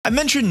I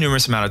mentioned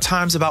numerous amount of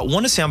times about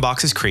one of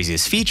S&box's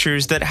craziest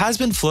features that has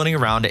been floating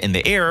around in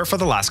the air for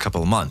the last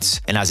couple of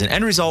months. And as an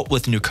end result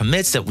with new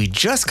commits that we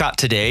just got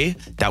today,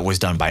 that was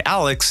done by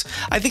Alex,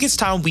 I think it's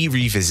time we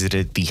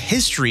revisited the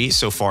history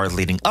so far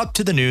leading up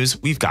to the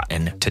news we've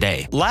gotten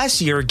today. Last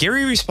year,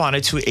 Gary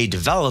responded to a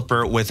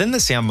developer within the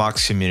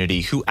S&box community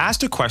who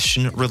asked a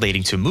question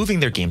relating to moving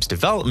their game's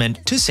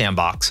development to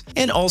S&box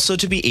and also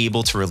to be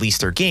able to release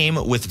their game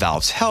with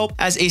Valve's help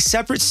as a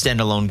separate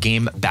standalone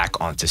game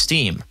back onto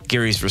Steam.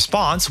 Gary's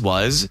response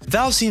was,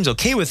 "Valve seems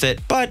okay with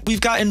it, but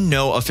we've gotten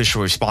no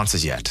official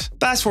responses yet."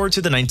 Fast forward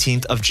to the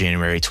 19th of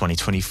January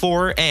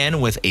 2024, and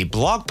with a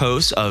blog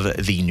post of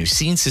the new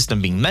scene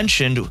system being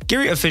mentioned,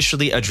 Gary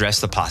officially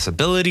addressed the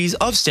possibilities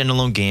of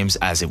standalone games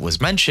as it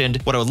was mentioned.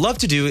 "What I would love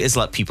to do is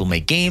let people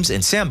make games in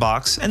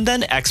S&box and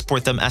then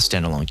export them as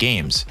standalone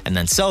games, and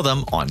then sell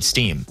them on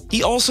Steam."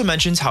 He also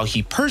mentions how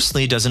he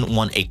personally doesn't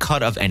want a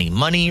cut of any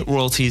money,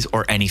 royalties,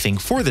 or anything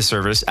for the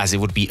service as it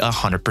would be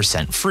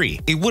 100% free.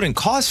 It wouldn't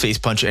cost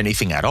Facepunch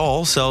anything at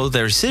all, so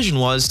their decision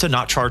was to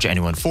not charge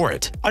anyone for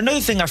it.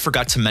 Another thing I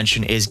forgot to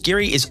mention is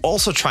Gary is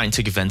also trying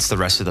to convince the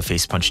rest of the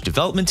Facepunch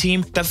development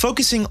team that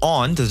focusing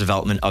on the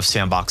development of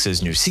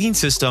S&box's new scene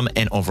system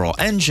and overall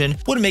engine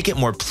would make it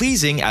more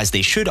pleasing, as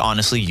they should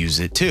honestly use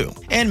it too,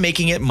 and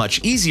making it much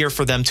easier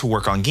for them to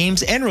work on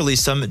games and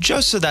release them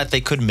just so that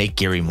they could make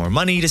Gary more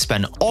money to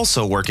spend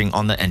also working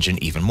on the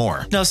engine even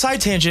more. Now,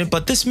 side tangent,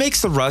 but this makes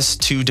the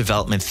Rust 2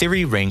 development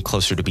theory ring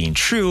closer to being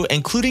true,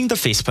 including the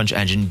Facepunch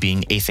engine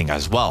being a thing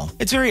as well.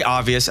 It's very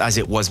obvious, as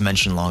it was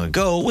mentioned long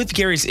ago, with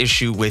Gary's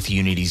issue with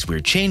Unity's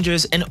weird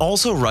changes and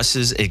also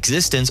Rust's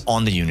existence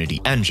on the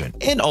Unity engine,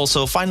 and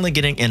also finally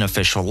getting an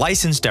official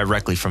license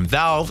directly from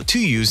Valve to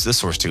use the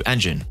Source 2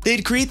 engine.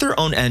 They'd create their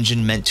own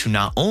engine meant to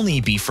not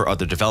only be for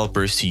other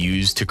developers to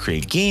use to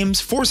create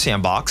games for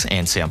S&box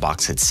and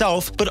S&box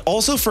itself, but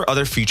also for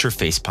other future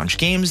Facepunch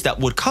games that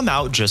would come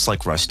out just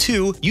like Rust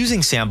 2, using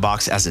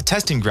S&box as a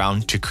testing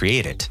ground to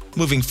create it.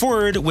 Moving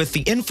forward, with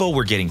the info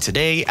we're getting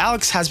today,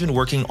 Alex has been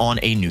working on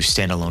a new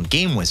standalone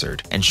game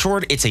wizard. In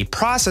short, it's a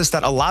process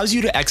that allows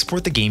you to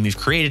export the game you've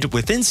created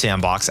within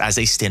S&box as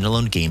a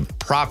standalone game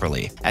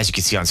properly. As you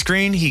can see on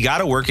screen, he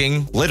got it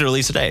working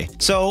literally today.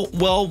 So,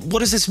 well, what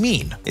does this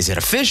mean? Is it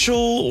official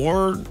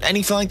or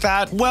anything like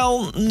that?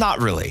 Well,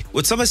 not really.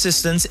 With some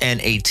assistance and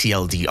a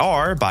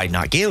TLDR by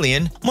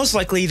Notgalian, most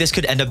likely this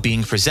could end up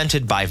being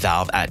presented by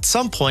Valve at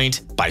some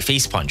point by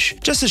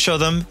Facepunch, just to show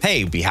them,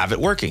 hey, we have it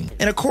working.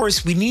 And of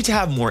course, we need to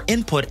have more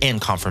input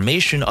and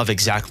confirmation of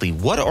exactly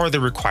what are the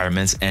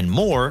requirements and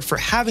more for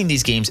having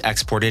these games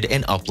exported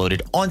and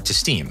uploaded onto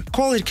Steam.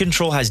 Quality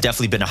control has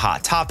definitely been a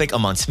hot topic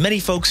amongst many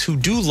folks who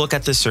do look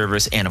at the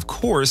service, and of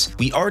course,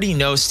 we already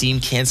know Steam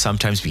can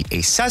sometimes be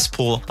a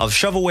cesspool of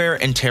shovelware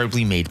and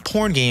terribly made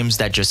porn games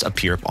that just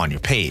appear up on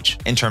your page.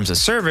 In terms of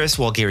service,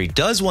 while Gary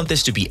does want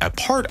this to be a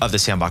part of the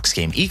S&box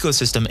game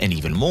ecosystem and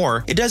even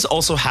more, it does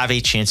also have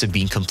a chance of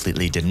being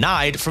completely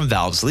denied from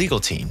Valve's legal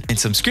team. In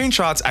some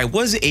screenshots I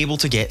was able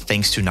to get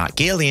thanks to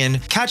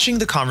Notgalian catching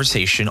the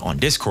conversation on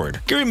Discord.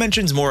 Gary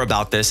mentions more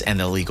about this and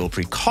the legal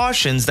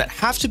precautions that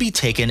have to be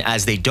taken,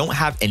 as they don't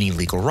have any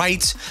legal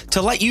rights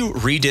to let you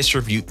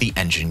redistribute the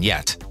engine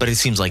yet. But it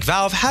seems like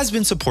Valve has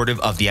been supportive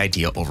of the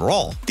idea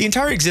overall. The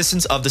entire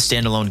existence of the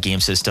standalone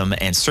game system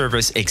and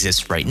service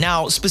exists right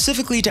now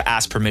specifically to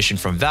ask permission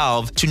from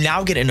Valve to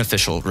now get an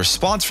official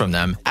response from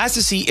them as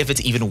to see if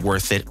it's even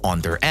worth it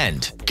on their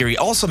end. Gary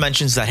also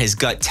mentions that his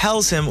gut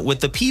tells him with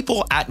the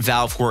people at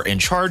Valve who are in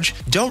charge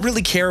don't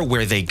really care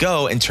where they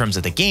go in terms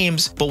of the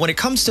games, but when it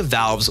comes to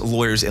Valve's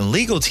lawyers and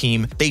legal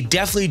team, they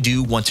definitely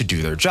do want to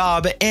do their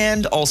job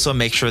and also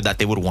make sure that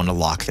they would want to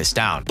lock this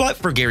down. But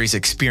for Gary's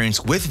experience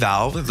with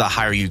Valve, the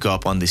higher you go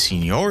up on the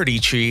seniority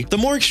tree, the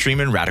more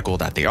extreme and radical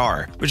that they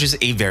are, which is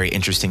a very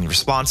interesting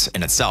response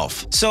in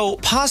itself. So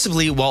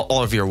possibly while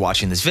all of you are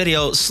watching this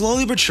video,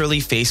 slowly but surely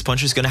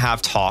Facepunch is going to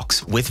have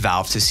talks with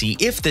Valve to see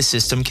if this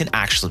system can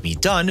actually be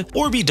done,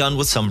 or be done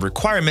with some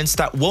requirements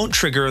that won't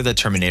trigger the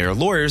Terminator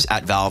lawyers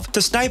at Valve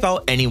to snipe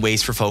out any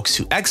ways for folks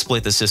to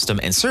exploit the system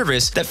and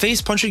service that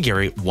Facepunch and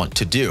Gary want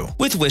to do.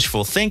 With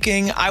wishful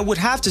thinking, I would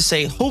have to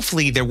say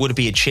hopefully there would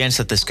be a chance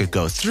that this could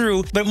go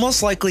through, but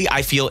most likely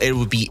I feel it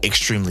would be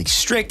extremely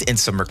strict in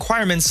some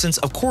requirements, since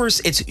of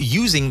course it's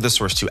using the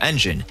Source 2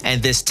 engine,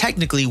 and this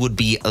technically would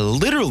be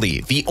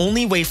literally the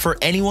only way for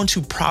anyone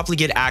to properly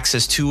get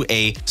access to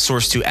a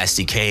Source 2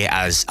 SDK,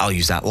 as I'll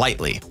use that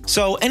lightly.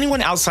 So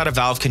anyone outside of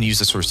Valve can use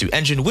the Source 2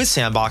 engine with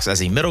S&box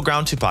as a middle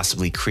ground to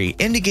possibly create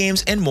indie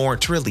games and more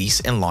to release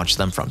and launch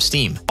them from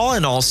Steam. All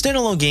in all,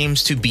 standalone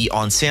games to be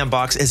on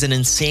S&box is an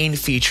insane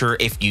feature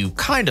if you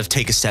kind of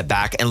take a step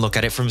back and look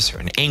at it from a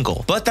certain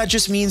angle. But that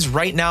just means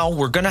right now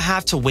we're gonna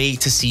have to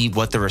wait to see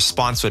what the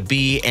response would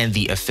be, and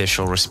the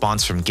official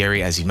response from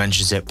Gary as he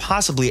mentions it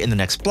possibly in the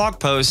next blog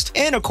post.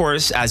 And of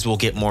course, as we'll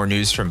get more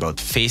news from both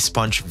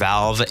Facepunch,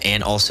 Valve,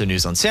 and also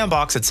news on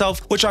S&box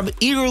itself, which I'm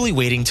eagerly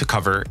waiting to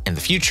cover in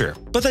the future.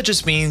 But that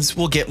just means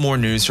we'll get more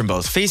news from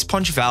both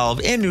Facepunch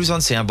Valve and news on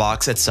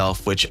S&box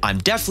itself, which I'm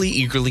definitely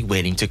eagerly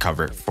waiting to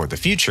cover for the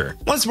future.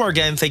 Once more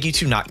again, thank you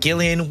to Not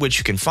Gillian, which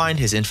you can find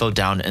his info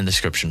down in the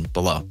description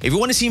below. If you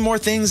want to see more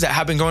things that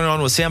have been going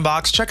on with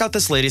S&box, check out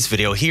this latest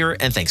video here,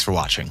 and thanks for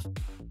watching.